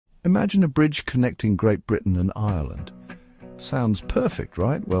Imagine a bridge connecting Great Britain and Ireland. Sounds perfect,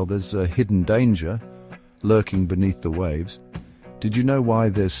 right? Well, there's a hidden danger lurking beneath the waves. Did you know why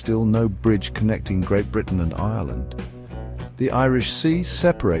there's still no bridge connecting Great Britain and Ireland? The Irish Sea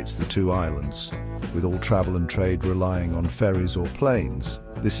separates the two islands, with all travel and trade relying on ferries or planes.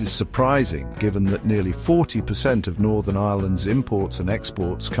 This is surprising, given that nearly 40% of Northern Ireland's imports and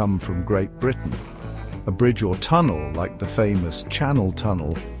exports come from Great Britain. A bridge or tunnel, like the famous Channel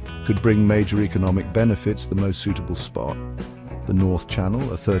Tunnel, could bring major economic benefits. The most suitable spot: the North Channel,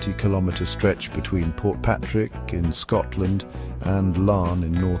 a 30-kilometre stretch between Portpatrick in Scotland and Larne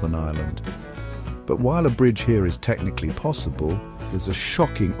in Northern Ireland. But while a bridge here is technically possible, there's a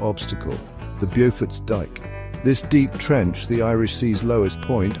shocking obstacle: the Beaufort's Dyke. This deep trench, the Irish Sea's lowest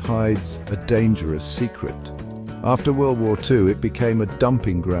point, hides a dangerous secret. After World War II, it became a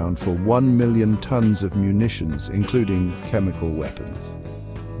dumping ground for 1 million tons of munitions, including chemical weapons.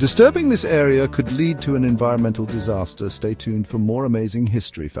 Disturbing this area could lead to an environmental disaster. Stay tuned for more amazing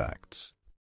history facts.